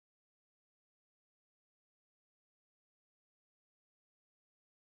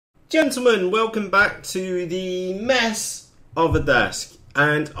Gentlemen, welcome back to the mess of a desk.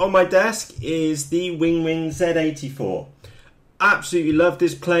 And on my desk is the WingWing Z-84. Absolutely love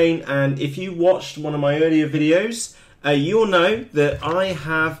this plane, and if you watched one of my earlier videos, you'll know that I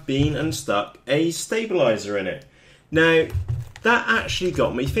have been unstuck a stabilizer in it. Now, that actually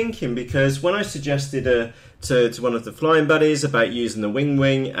got me thinking, because when I suggested to one of the flying buddies about using the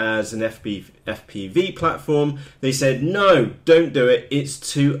WingWing as an FPV platform, they said, no, don't do it, it's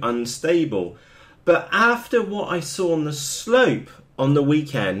too unstable. But after what I saw on the slope on the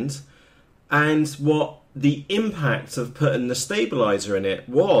weekend, and what the impact of putting the stabilizer in it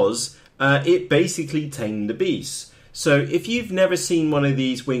was, it basically tamed the beast. So if you've never seen one of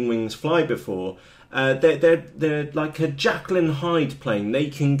these WingWings fly before, they're like a Jekyll and Hyde plane. They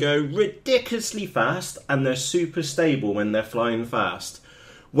can go ridiculously fast, and they're super stable when they're flying fast.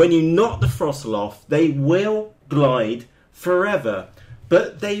 When you knock the throttle off, they will glide forever,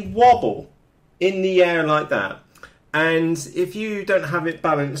 but they wobble in the air like that. And if you don't have it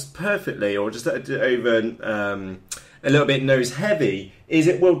balanced perfectly, or just over a little bit nose heavy,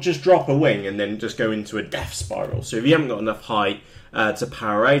 it will just drop a wing and then just go into a death spiral. So if you haven't got enough height to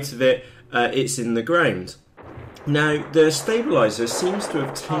power out of it, it's in the ground. Now, the stabilizer seems to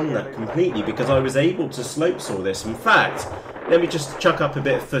have tamed that completely, because I was able to slope saw this. In fact, let me just chuck up a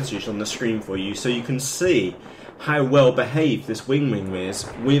bit of footage on the screen for you so you can see how well behaved this WingWing is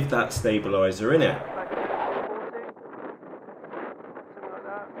with that stabilizer in it.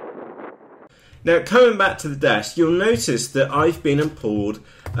 Now, coming back to the desk, you'll notice that I've been and pulled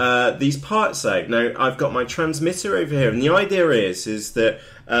these parts out. Now, I've got my transmitter over here, and the idea is that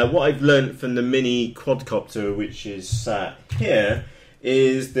what I've learnt from the mini quadcopter, which is sat here,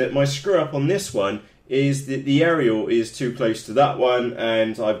 is that my screw up on this one is that the aerial is too close to that one,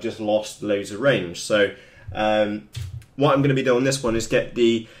 and I've just lost loads of range. So what I'm going to be doing on this one is get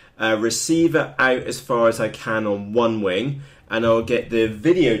the receiver out as far as I can on one wing, and I'll get the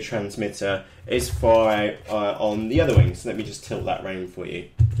video transmitter as far out on the other wing. So let me just tilt that round for you.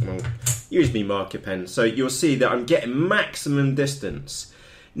 I'll use me marker pen. So you'll see that I'm getting maximum distance.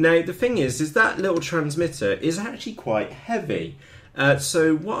 Now the thing is that little transmitter is actually quite heavy.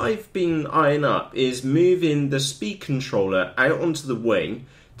 So what I've been eyeing up is moving the speed controller out onto the wing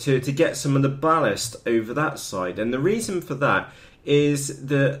to get some of the ballast over that side. And the reason for that is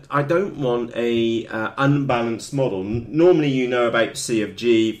that I don't want a unbalanced model. Normally you know about C of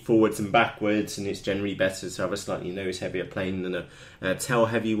G, forwards and backwards, and it's generally better to have a slightly nose heavier plane than a tail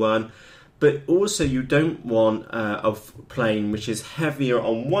heavy one. But also you don't want a plane which is heavier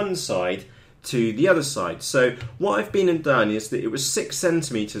on one side to the other side. So what I've been and done is that it was 6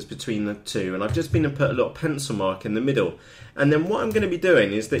 centimeters between the two, and I've just been and put a little pencil mark in the middle. And then what I'm going to be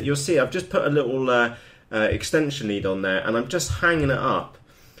doing is that you'll see I've just put a little extension lead on there, and I'm just hanging it up,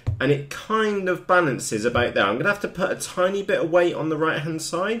 and it kind of balances about there. I'm going to have to put a tiny bit of weight on the right hand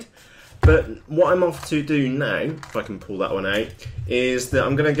side, but what I'm off to do now, if I can pull that one out, is that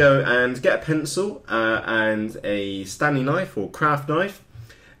I'm going to go and get a pencil and a Stanley knife or craft knife,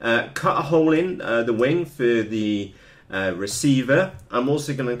 cut a hole in the wing for the receiver. I'm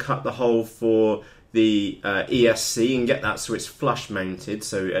also going to cut the hole for the ESC and get that so it's flush mounted,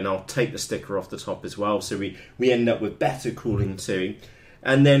 and I'll take the sticker off the top as well, so we end up with better cooling too.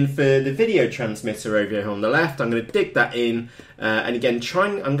 And then for the video transmitter over here on the left, I'm going to dig that in, and again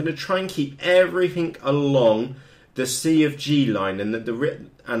I'm going to try and keep everything along the C of G line, and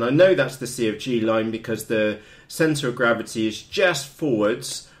I know that's the C of G line because the center of gravity is just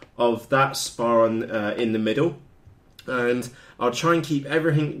forwards of that spar in the middle. And I'll try and keep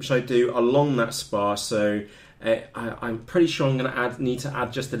everything which I do along that spar, so I'm pretty sure I'm going to need to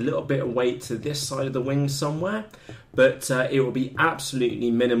add just a little bit of weight to this side of the wing somewhere, but it will be absolutely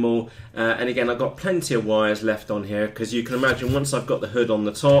minimal. And again, I've got plenty of wires left on here, because you can imagine once I've got the hood on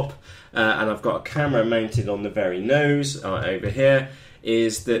the top and I've got a camera mounted on the very nose over here,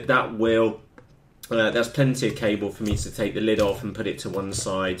 is that will there's plenty of cable for me to take the lid off and put it to one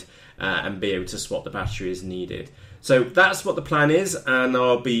side and be able to swap the battery as needed. So that's what the plan is, and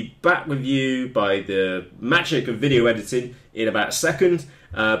I'll be back with you by the magic of video editing in about a second,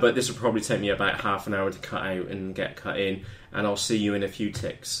 but this will probably take me about half an hour to cut out and get cut in, and I'll see you in a few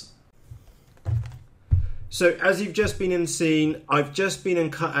ticks. So as you've just been and seen, I've just been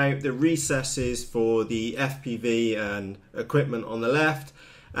and cut out the recesses for the FPV and equipment on the left,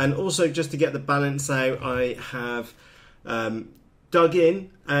 and also just to get the balance out, I have dug in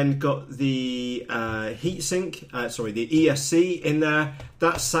and got the heatsink, the ESC in there.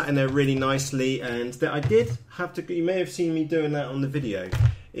 That's sat in there really nicely, and that I did have to, you may have seen me doing that on the video,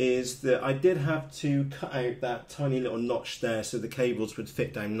 is that I did have to cut out that tiny little notch there so the cables would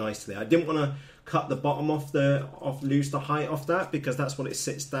fit down nicely. I didn't want to cut the bottom off lose the height off that, because that's what it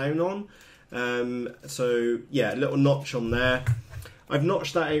sits down on. So yeah, a little notch on there. I've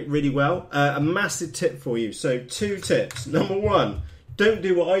notched that out really well. A massive tip for you. So 2 tips. Number 1, don't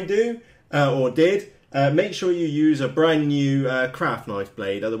do what I do or did. Make sure you use a brand new craft knife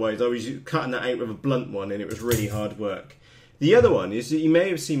blade. Otherwise I was cutting that out with a blunt one and it was really hard work. The other one is that you may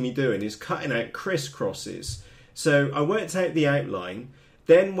have seen me doing is cutting out crisscrosses. So I worked out the outline,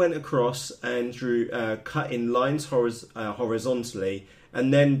 then went across and drew cut in lines horizontally,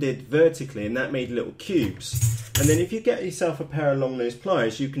 and then did vertically, and that made little cubes. And then if you get yourself a pair of long nose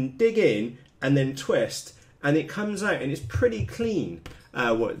pliers, you can dig in and then twist, and it comes out and it's pretty clean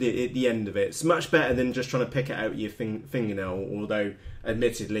at the end of it. It's much better than just trying to pick it out with your fingernail, although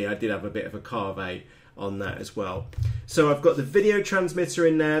admittedly I did have a bit of a carve out on that as well. So I've got the video transmitter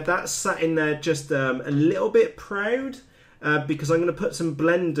in there. That's sat in there just a little bit proud because I'm going to put some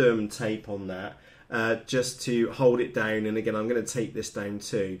Blendum tape on that just to hold it down, and again I'm going to tape this down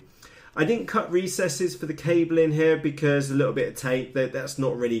too. I didn't cut recesses for the cable in here because a little bit of tape, that's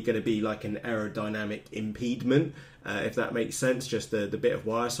not really going to be like an aerodynamic impediment, if that makes sense, just the bit of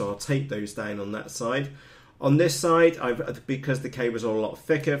wire, so I'll tape those down on that side. On this side, because the cables are a lot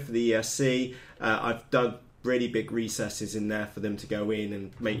thicker for the ESC, I've dug really big recesses in there for them to go in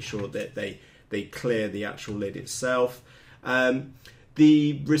and make sure that they clear the actual lid itself.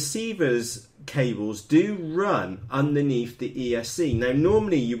 The receiver's cables do run underneath the ESC. Now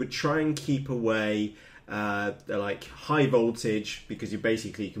normally you would try and keep away like high voltage, because you're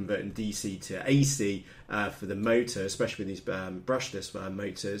basically converting DC to AC for the motor, especially with these brushless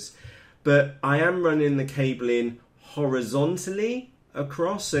motors. But I am running the cable in horizontally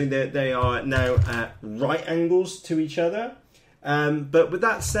across, so that they are now at right angles to each other. But with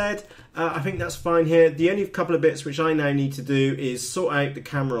that said, I think that's fine here. The only couple of bits which I now need to do is sort out the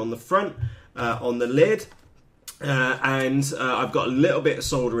camera on the front, on the lid, and I've got a little bit of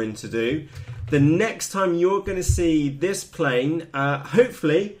soldering to do. The next time you're going to see this plane,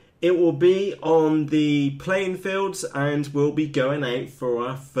 hopefully it will be on the playing fields, and we'll be going out for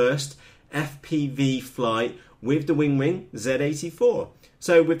our first FPV flight with the WingWing Z-84.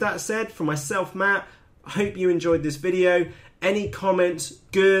 So with that said, for myself, Matt, I hope you enjoyed this video. Any comments,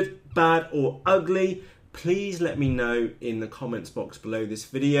 good, bad or ugly, please let me know in the comments box below this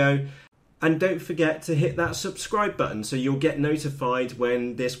video. And don't forget to hit that subscribe button so you'll get notified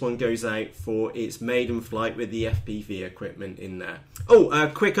when this one goes out for its maiden flight with the FPV equipment in there. Oh, a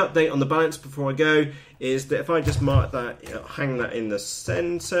quick update on the balance before I go is that if I just mark that, hang that in the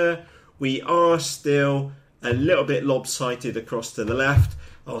center, we are still a little bit lopsided across to the left.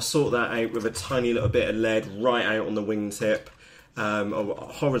 I'll sort that out with a tiny little bit of lead right out on the wingtip,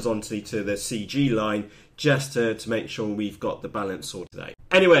 horizontally to the CG line, just to make sure we've got the balance sorted out.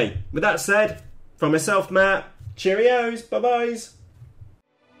 Anyway, with that said, from myself, Matt, cheerios, bye-byes.